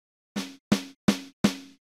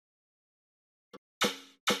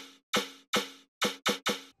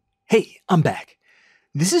Hey, I'm back.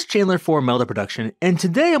 This is Chandler for Melda Production, and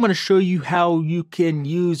today I'm going to show you how you can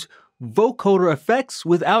use vocoder effects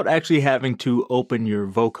without actually having to open your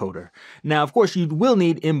vocoder. Now, of course, you will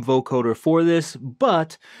need MVocoder for this,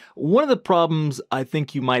 but one of the problems I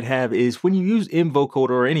think you might have is when you use MVocoder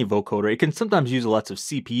or any vocoder, it can sometimes use lots of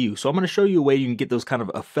CPU. So I'm going to show you a way you can get those kind of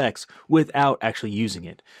effects without actually using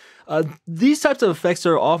it. These types of effects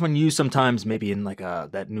are often used sometimes maybe in like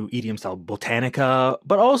that new EDM style Botanica,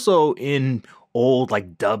 but also in old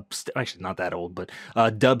like dubstep, actually not that old, but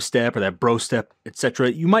dubstep or that bro step,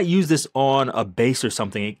 etc. You might use this on a bass or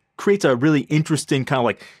something. It creates a really interesting kind of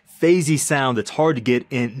like phasey sound that's hard to get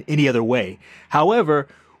in any other way. However,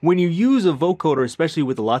 when you use a vocoder, especially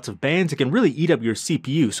with lots of bands, it can really eat up your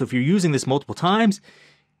CPU. So if you're using this multiple times,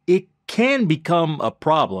 it can become a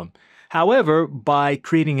problem. However, by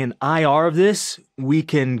creating an IR of this, we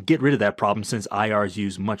can get rid of that problem since IRs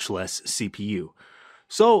use much less CPU.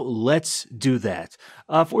 So let's do that.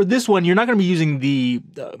 For this one, you're not going to be using the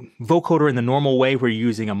vocoder in the normal way where you're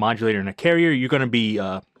using a modulator and a carrier. You're going to be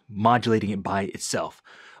modulating it by itself.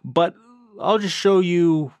 But I'll just show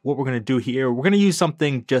you what we're going to do here. We're going to use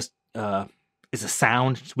something just as a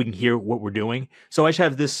sound so we can hear what we're doing. So I just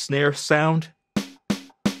have this snare sound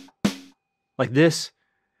like this.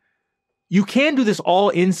 You can do this all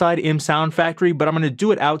inside M Sound Factory, but I'm going to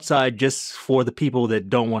do it outside just for the people that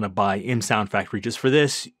don't want to buy M Sound Factory. Just for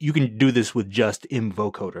this, you can do this with just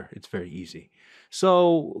MVocoder. It's very easy.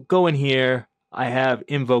 So go in here. I have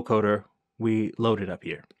MVocoder. We load it up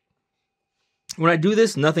here. When I do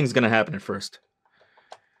this, nothing's going to happen at first.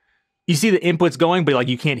 You see the inputs going, but like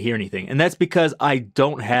you can't hear anything. And that's because I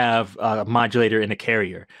don't have a modulator and a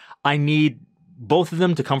carrier. I need both of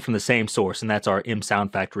them to come from the same source, and that's our M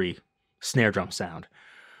Sound Factory snare drum sound.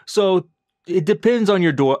 So it depends on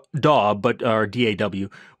your DAW, or DAW,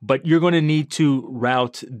 but you're going to need to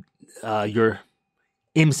route your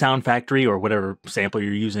M Sound Factory or whatever sampler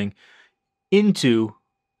you're using into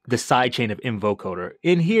the sidechain of MVocoder.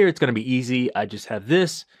 In here, it's going to be easy. I just have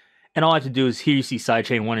this, and all I have to do is here you see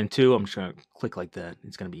sidechain 1 and 2. I'm just going to click like that.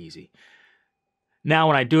 It's going to be easy. Now,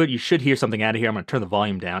 when I do it, you should hear something out of here. I'm going to turn the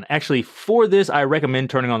volume down. Actually, for this, I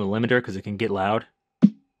recommend turning on the limiter because it can get loud.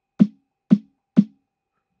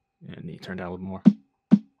 And you turn down a little more.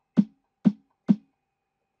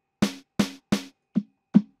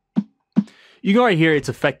 You can already hear it's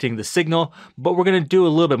affecting the signal, but we're going to do a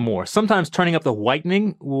little bit more. Sometimes turning up the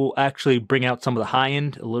whitening will actually bring out some of the high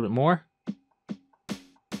end a little bit more.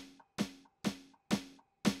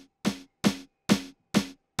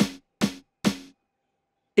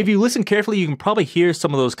 If you listen carefully, you can probably hear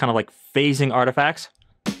some of those kind of like phasing artifacts.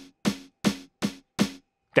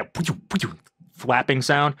 That flapping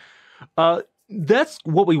sound. That's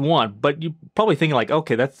what we want, but you're probably thinking like,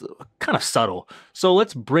 okay, that's kind of subtle. So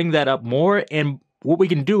let's bring that up more, and what we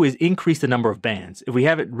can do is increase the number of bands. If we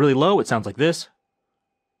have it really low, it sounds like this.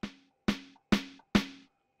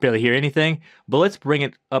 Barely hear anything, but let's bring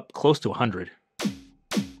it up close to 100.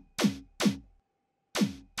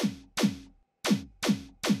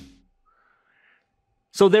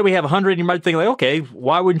 So there we have 100. You might think like, okay,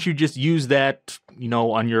 why wouldn't you just use that,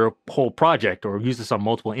 on your whole project or use this on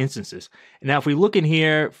multiple instances? And now if we look in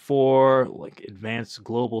here for like advanced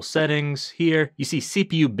global settings here, you see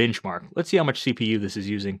CPU benchmark. Let's see how much CPU this is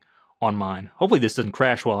using on mine. Hopefully this doesn't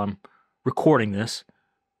crash while I'm recording this.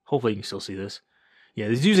 Hopefully you can still see this. Yeah,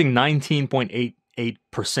 this is using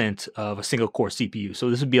 19.88% of a single core CPU.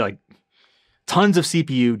 So this would be like tons of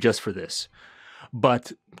CPU just for this.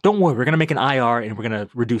 But don't worry, we're going to make an IR and we're going to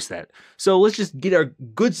reduce that. So let's just get our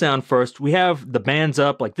good sound first. We have the bands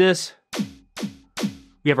up like this.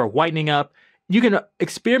 We have our whitening up. You can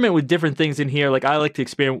experiment with different things in here. Like I like to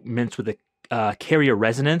experiment with the carrier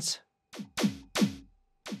resonance.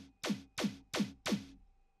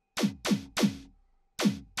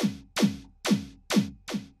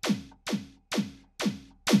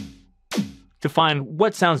 To find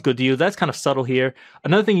what sounds good to you. That's kind of subtle here.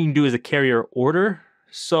 Another thing you can do is a carrier order.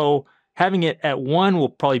 So having it at 1 will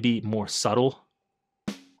probably be more subtle.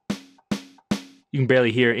 You can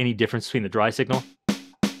barely hear any difference between the dry signal.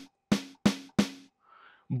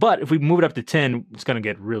 But if we move it up to 10, it's going to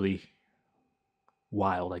get really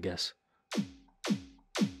wild, I guess.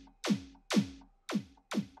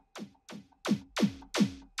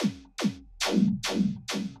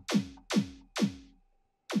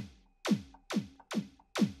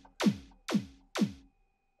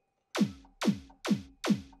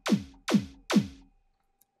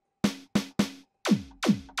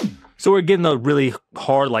 So we're getting the really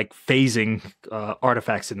hard, like phasing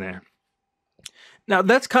artifacts in there. Now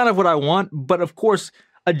that's kind of what I want, but of course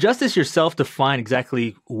Adjust this yourself to find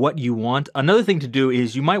exactly what you want. Another thing to do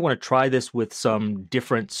is you might want to try this with some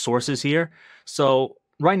different sources here. So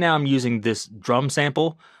right now I'm using this drum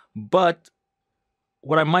sample, but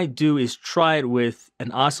what I might do is try it with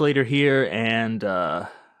an oscillator here and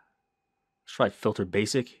let's try filter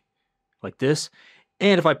basic like this.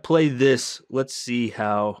 And if I play this, let's see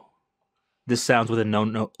how this sounds with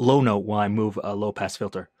a low note while I move a low pass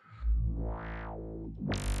filter.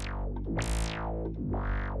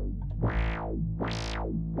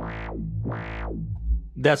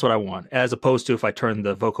 That's what I want, as opposed to if I turn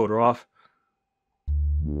the vocoder off.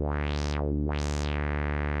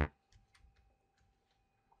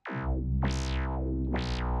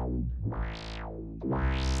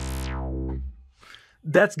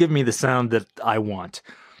 That's giving me the sound that I want.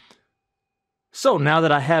 So now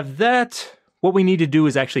that I have that, what we need to do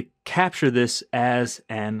is actually capture this as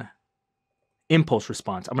an impulse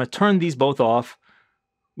response. I'm going to turn these both off.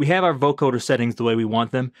 We have our vocoder settings the way we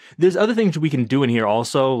want them. There's other things we can do in here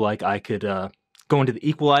also, like I could go into the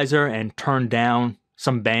equalizer and turn down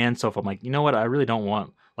some bands. So if I'm like, you know what, I really don't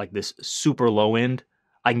want like this super low end,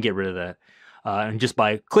 I can get rid of that. And just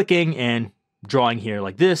by clicking and drawing here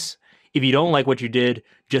like this, if you don't like what you did,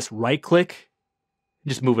 just right click,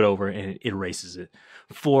 just move it over and it erases it.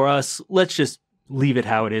 For us, let's just leave it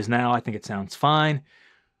how it is now. I think it sounds fine.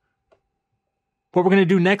 What we're going to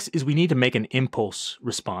do next is we need to make an impulse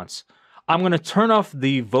response. I'm going to turn off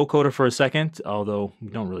the vocoder for a second, although we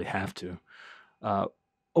don't really have to. What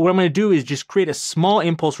I'm going to do is just create a small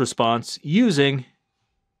impulse response using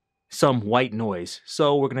some white noise.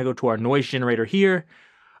 So we're going to go to our noise generator here.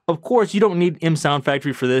 Of course, you don't need M Sound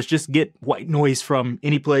Factory for this. Just get white noise from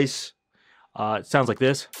any place. It sounds like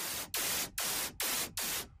this.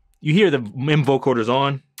 You hear the MVocoder's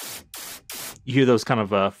on. You hear those kind of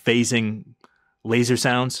phasing laser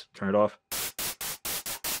sounds. Turn it off.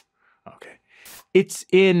 Okay. It's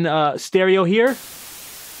in stereo here,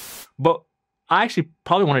 but I actually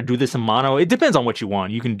probably want to do this in mono. It depends on what you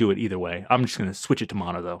want. You can do it either way. I'm just going to switch it to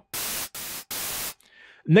mono though.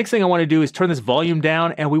 Next thing I want to do is turn this volume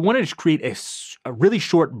down, and we want to just create a really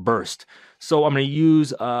short burst. So I'm going to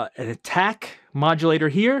use an attack modulator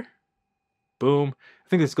here. Boom. I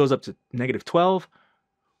think this goes up to -12.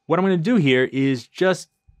 What I'm going to do here is just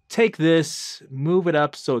take this, move it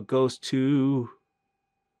up so it goes to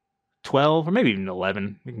 12 or maybe even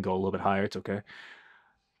 11. We can go a little bit higher. It's okay.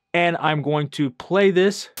 And I'm going to play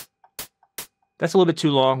this. That's a little bit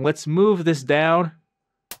too long. Let's move this down.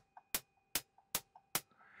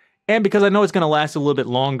 And because I know it's going to last a little bit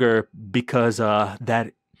longer because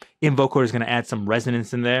that MVocoder is going to add some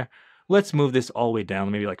resonance in there, let's move this all the way down,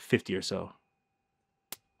 maybe like 50 or so.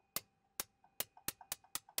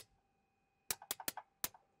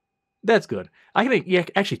 That's good. I can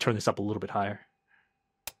actually turn this up a little bit higher.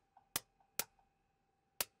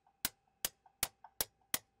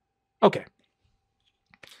 Okay.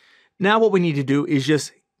 Now what we need to do is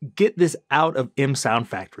just get this out of M Sound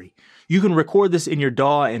Factory. You can record this in your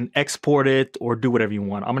DAW and export it or do whatever you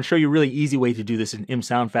want. I'm going to show you a really easy way to do this in M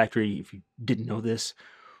Sound Factory if you didn't know this.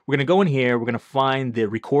 We're going to go in here. We're going to find the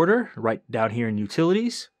recorder right down here in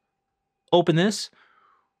Utilities. Open this.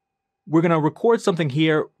 We're going to record something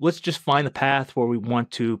here. Let's just find the path where we want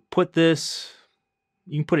to put this.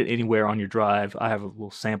 You can put it anywhere on your drive. I have a little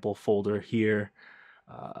sample folder here.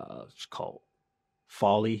 It's called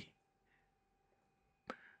Folly.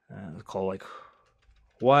 Let's call like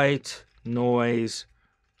white noise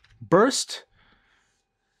burst.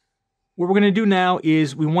 What we're going to do now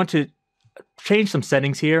is we want to change some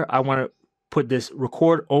settings here. I want to put this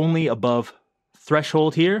record only above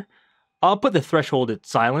threshold here. I'll put the threshold at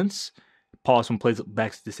silence. Pause when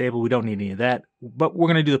playback's disabled. We don't need any of that. But we're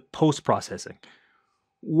going to do the post-processing.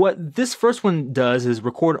 What this first one does is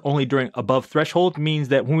record only during above threshold, means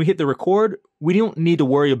that when we hit the record, we don't need to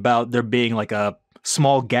worry about there being like a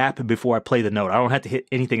small gap before I play the note. I don't have to hit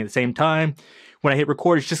anything at the same time. When I hit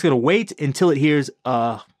record, it's just going to wait until it hears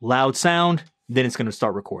a loud sound, then it's going to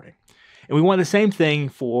start recording. And we want the same thing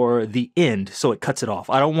for the end, so it cuts it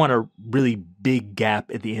off. I don't want a really big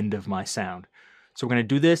gap at the end of my sound. So we're going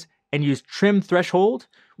to do this and use trim threshold.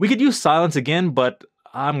 We could use silence again, but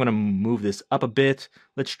I'm going to move this up a bit.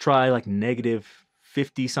 Let's try like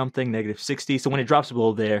 -50 something, -60. So when it drops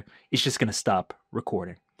below there, it's just going to stop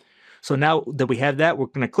recording. So now that we have that, we're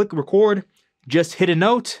going to click record, just hit a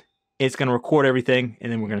note. It's going to record everything,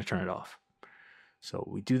 and then we're going to turn it off. So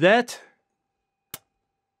we do that.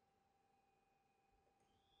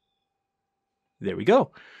 There we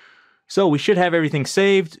go. So we should have everything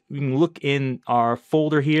saved. We can look in our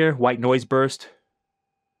folder here, white noise burst.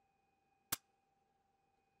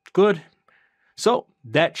 Good. So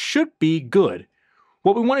that should be good.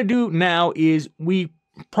 What we want to do now is we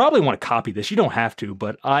probably want to copy this. You don't have to,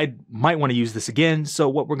 but I might want to use this again. So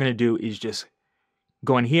what we're going to do is just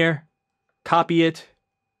go in here, copy it,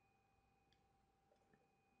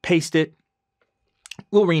 paste it.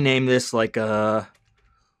 We'll rename this like vocoded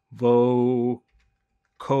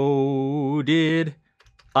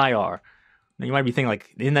IR. Now you might be thinking like,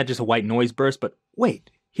 isn't that just a white noise burst? But wait,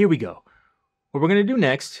 here we go. What we're going to do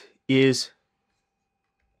next is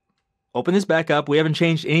open this back up. We haven't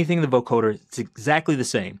changed anything in the vocoder. It's exactly the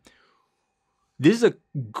same. This is a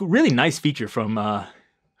really nice feature from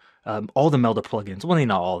all the Melda plugins. Well,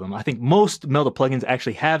 not all of them. I think most Melda plugins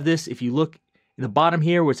actually have this. If you look in the bottom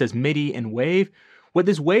here where it says MIDI and wave, what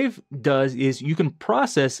this wave does is you can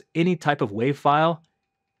process any type of wave file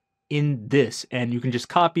in this, and you can just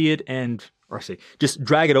copy it just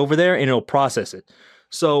drag it over there and it'll process it.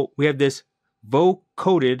 So we have this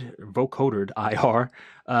vocoded IR,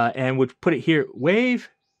 and we'll put it here, wave,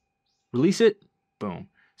 release it, boom.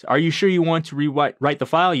 So are you sure you want to rewrite the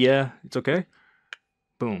file? Yeah, it's okay.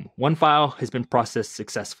 Boom, one file has been processed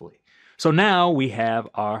successfully. So now we have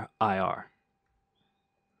our IR.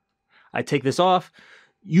 I take this off.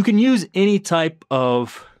 You can use any type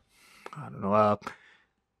of, I don't know,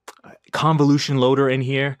 convolution loader in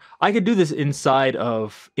here. I could do this inside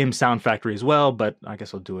of Sound Factory as well, but I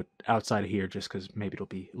guess I'll do it outside of here just because maybe it'll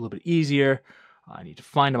be a little bit easier. I need to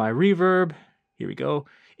find my reverb. Here we go.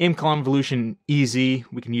 Convolution easy.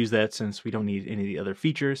 We can use that since we don't need any of the other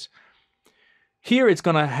features. Here it's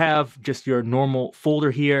going to have just your normal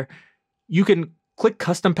folder here. You can click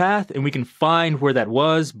custom path and we can find where that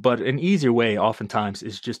was, but an easier way oftentimes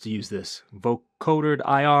is just to use this vocoder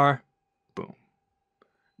IR. Boom.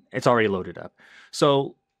 It's already loaded up.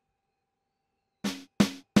 So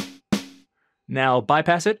now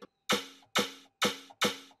bypass it.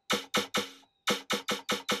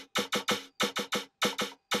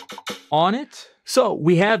 On it. So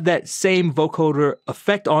we have that same vocoder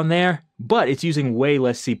effect on there, but it's using way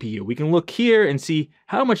less CPU. We can look here and see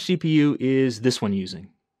how much CPU is this one using.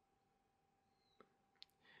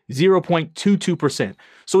 0.22%.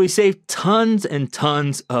 So we saved tons and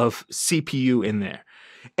tons of CPU in there.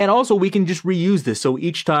 And also we can just reuse this. So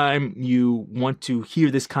each time you want to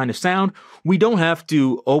hear this kind of sound, we don't have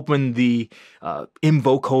to open the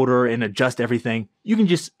MVocoder and adjust everything. You can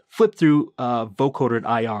just flip through vocoded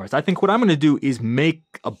IRs. I think what I'm going to do is make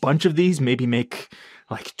a bunch of these, maybe make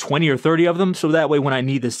like 20 or 30 of them. So that way when I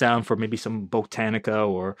need this sound for maybe some botanica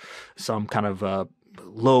or some kind of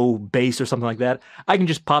low bass or something like that, I can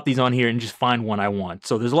just pop these on here and just find one I want.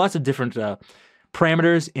 So there's lots of different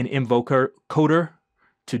parameters in MVocoder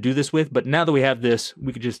to do this with. But now that we have this,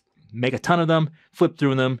 we could just make a ton of them, flip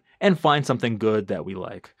through them, and find something good that we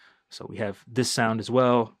like. So we have this sound as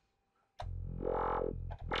well.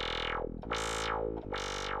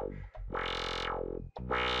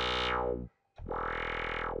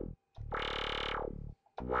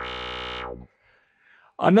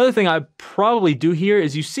 Another thing I probably do here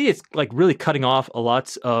is you see it's like really cutting off a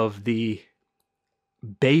lot of the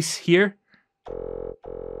bass here.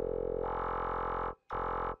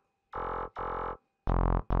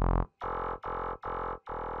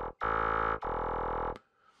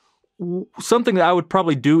 Something that I would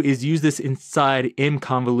probably do is use this inside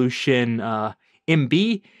Convolution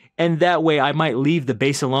MB, and that way I might leave the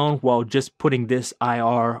bass alone while just putting this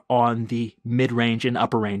IR on the mid-range and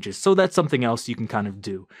upper ranges. So that's something else you can kind of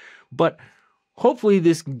do. But hopefully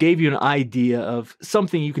this gave you an idea of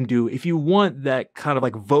something you can do if you want that kind of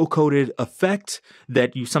like vocoded effect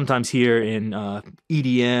that you sometimes hear in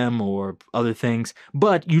EDM or other things,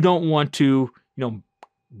 but you don't want to,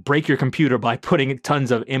 break your computer by putting tons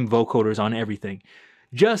of MVocoders on everything.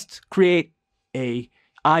 Just create a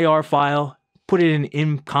IR file, put it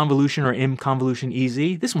in Convolution or Convolution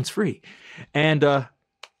Easy. This one's free. And,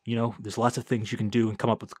 there's lots of things you can do and come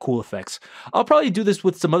up with cool effects. I'll probably do this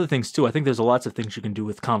with some other things too. I think there's lots of things you can do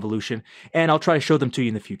with Convolution, and I'll try to show them to you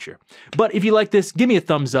in the future. But if you like this, give me a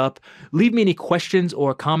thumbs up, leave me any questions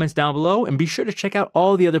or comments down below, and be sure to check out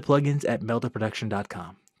all the other plugins at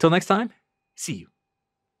meldaproduction.com. Till next time, see you.